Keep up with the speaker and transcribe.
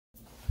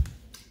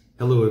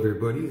Hello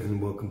everybody, and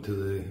welcome to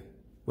the,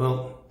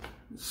 well,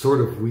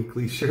 sort of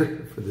weekly share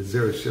for the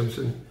Zera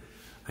Shimshon.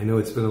 I know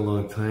it's been a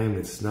long time.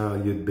 It's now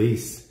Yud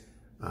Beis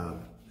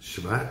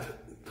Shvat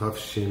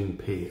Tafshin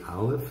Pei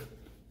Aleph.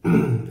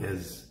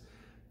 As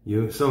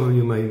some of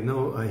you might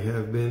know, I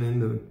have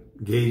been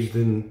engaged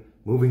in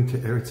moving to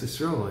Eretz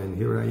Yisrael, and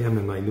here I am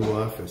in my new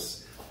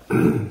office.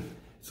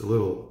 It's a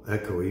little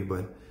echoey,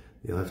 but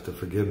you'll have to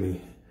forgive me.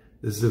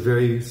 This is a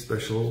very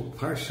special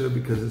Parsha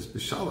because it's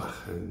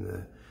Beshalach,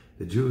 and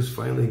the Jews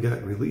finally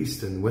got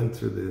released and went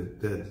through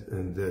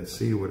the Dead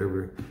Sea,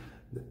 whatever,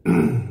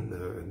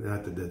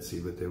 not the Dead Sea,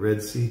 but the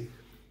Red Sea,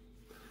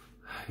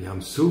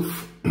 Yam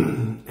Suf,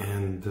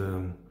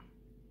 and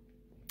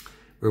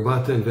we're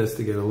about to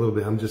investigate a little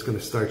bit. I'm just going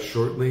to start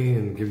shortly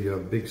and give you a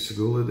big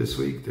segula this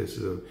week. This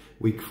is a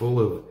week full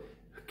of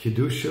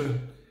Kedusha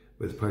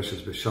with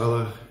Parshas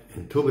Beshalach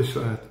and Tu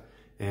B'Shvat,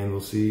 and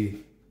we'll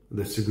see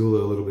the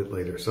segula a little bit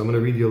later. So I'm going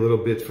to read you a little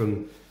bit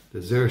from the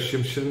Zera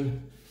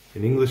Shimshon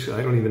in English.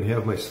 I don't even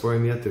have my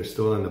Sforim yet. They're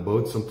still on the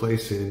boat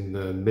someplace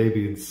in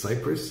maybe in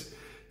Cyprus.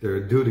 They're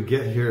due to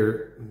get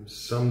here,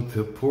 some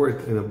to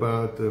port in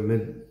about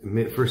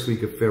the first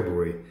week of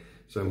February.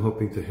 So I'm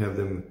hoping to have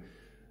them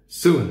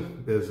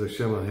soon. As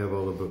Hashem, I'll have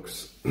all the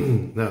books.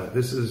 Now,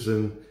 this is,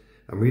 I'm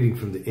reading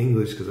from the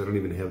English because I don't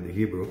even have the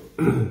Hebrew.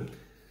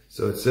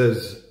 So it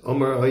says,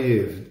 Omar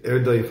Ayiv,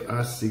 Erdaif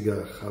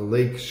Asiga,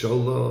 Chalek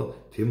Sholah,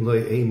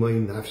 Timlai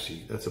Eimai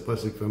Nafshi. That's a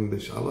pasuk from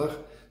Beshalach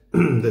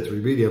that we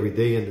read every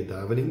day in the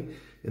davening.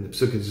 In the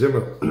Pesukei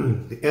Zimra,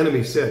 the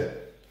enemy said,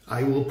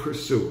 I will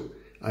pursue,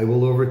 I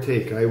will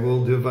overtake, I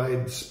will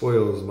divide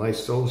spoils, my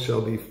soul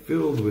shall be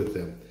filled with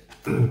them.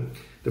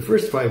 The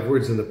first 5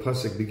 words in the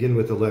pasuk begin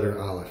with the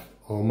letter Aleph.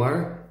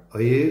 Omar,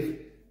 Ayiv,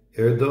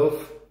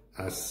 Erdof,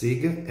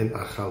 Asiga, and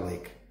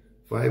Achalek.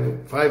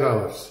 Five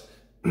Alephs.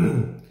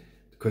 The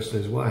question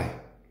is why?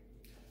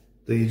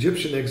 The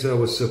Egyptian exile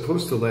was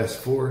supposed to last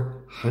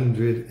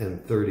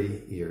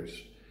 430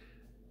 years.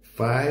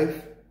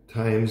 5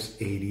 times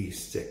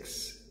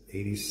 86.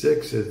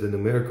 86 is the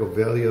numerical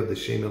value of the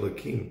Shem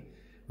Elokim,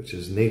 which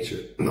is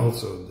nature.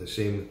 Also the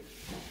same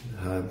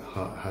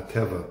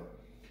Hateva,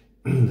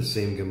 the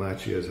same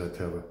Gematria as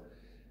Hateva.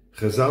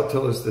 Chazal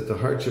tell us that the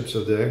hardships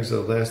of the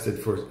exile lasted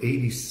for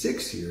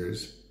 86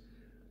 years,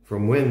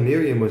 from when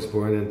Miriam was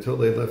born until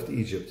they left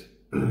Egypt.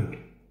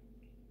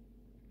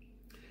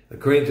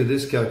 According to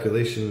this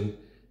calculation,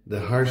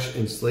 the harsh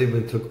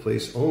enslavement took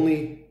place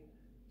only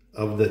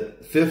of the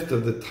 1/5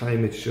 of the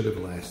time it should have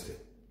lasted.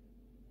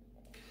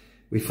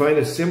 We find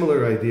a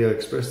similar idea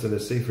expressed in the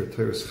Sefer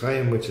Torah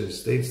Chaim, which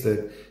states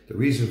that the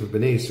reason for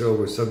Bnei Yisrael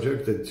were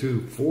subjected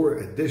to 4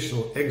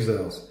 additional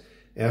exiles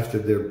after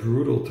their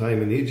brutal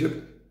time in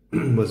Egypt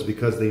was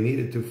because they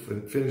needed to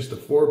finish the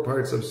 4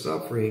 parts of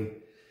suffering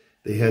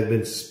they had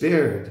been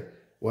spared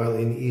while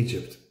in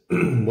Egypt.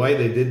 Why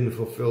they didn't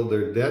fulfill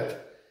their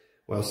debt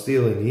while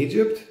still in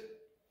Egypt?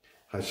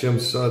 Hashem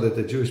saw that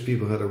the Jewish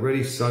people had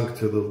already sunk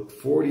to the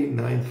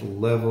 49th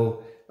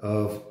level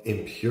of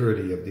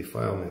impurity, of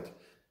defilement.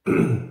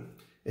 And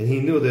he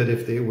knew that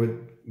if they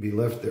would be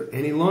left there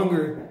any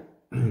longer,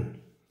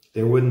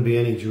 there wouldn't be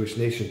any Jewish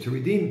nation to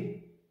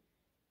redeem.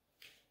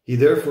 He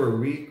therefore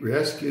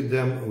rescued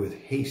them with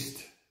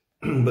haste.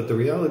 But the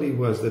reality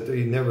was that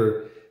they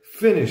never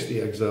finished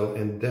the exile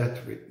and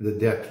the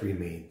debt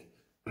remained.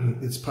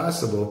 It's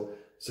possible,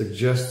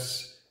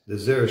 suggests the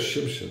Zera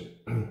Shimshon,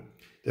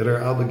 that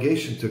our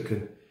obligation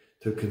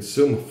to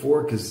consume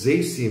 4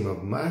 kazesim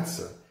of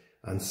matzah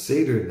on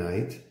Seder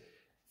night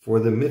for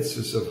the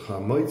mitzvahs of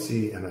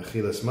Hamoitzi and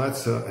Achilas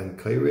Matzah and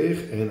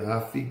Kairech and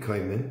Afi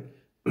Kaimen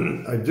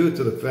are due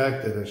to the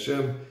fact that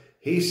Hashem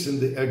hastened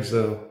the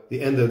exile,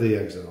 the end of the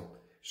exile,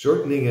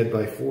 shortening it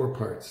by 4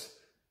 parts.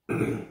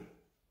 The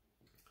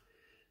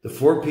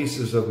 4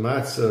 pieces of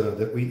matzah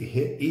that we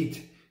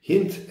eat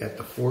hint at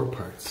the 4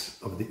 parts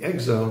of the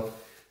exile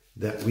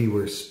that we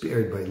were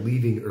spared by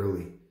leaving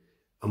early.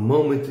 A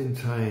moment in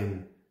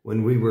time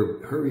when we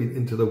were hurried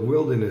into the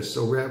wilderness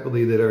so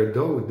rapidly that our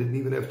dough didn't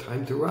even have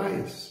time to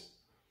rise.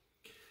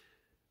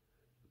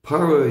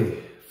 Paroi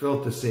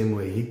felt the same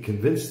way. He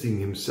convinced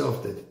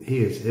himself that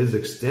his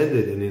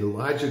extended and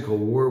illogical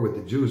war with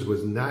the Jews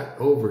was not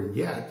over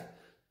yet.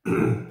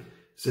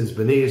 Since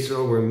Bnei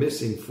Yisrael were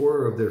missing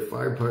 4 of their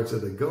 5 parts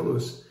of the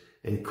Golus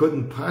and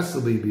couldn't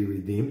possibly be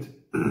redeemed,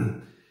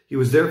 he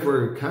was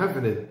therefore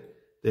confident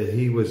that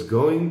he was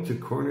going to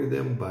corner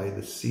them by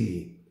the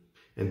sea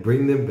and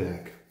bring them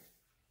back.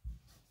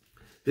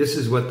 This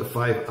is what the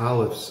 5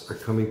 Alephs are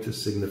coming to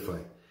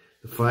signify.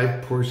 The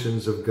 5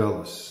 portions of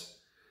Galus,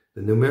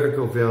 the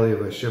numerical value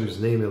of Hashem's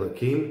name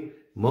Elokim,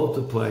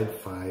 multiplied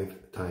 5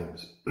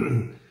 times.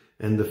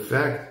 And the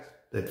fact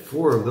that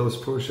 4 of those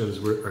portions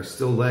are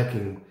still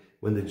lacking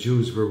when the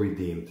Jews were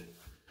redeemed.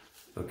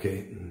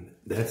 Okay,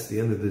 that's the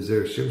end of the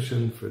Zera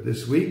Shimshon for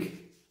this week.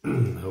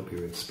 I hope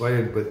you're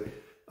inspired, but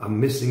I'm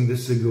missing the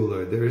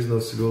segula. There is no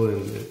segula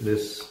in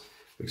this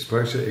week's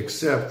Parsha,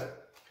 except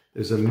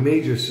there's a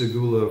major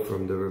segula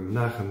from the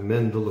Menachem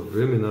Mendel of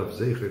Riminov,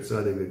 Zecher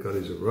Tzadik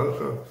V'Kadosh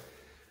Uvracha,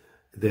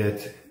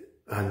 that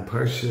on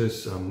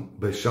Parshat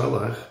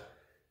Beshalach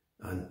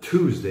on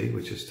Tuesday,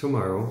 which is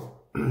tomorrow.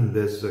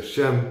 There's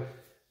Hashem.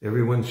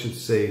 Everyone should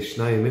say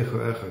Shnayim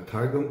Echa Echa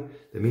Targum.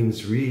 That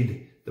means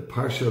read the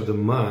Parsha of the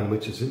Man,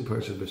 which is in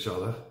Parshat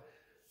Beshalach,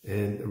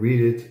 and read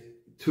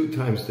it 2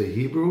 times the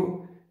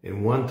Hebrew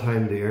and 1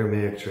 time the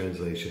Aramaic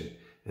translation.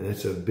 And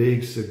that's a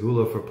big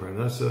segula for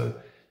Parnasa.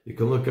 You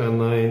can look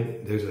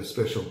online. There's a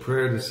special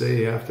prayer to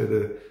say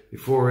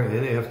before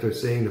and after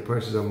saying the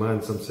Parshat of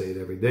Man. Some say it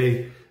every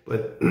day,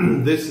 but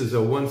this is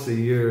a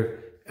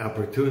once-a-year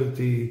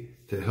opportunity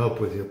to help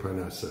with your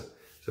Parnasa.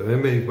 So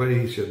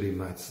everybody should be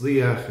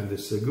matzliach in the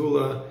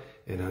segula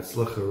and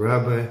hatzlacha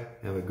rabba,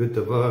 and a good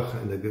tavach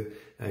and a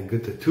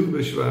good Tu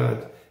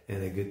B'Shvat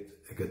and a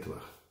good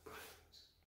tavach.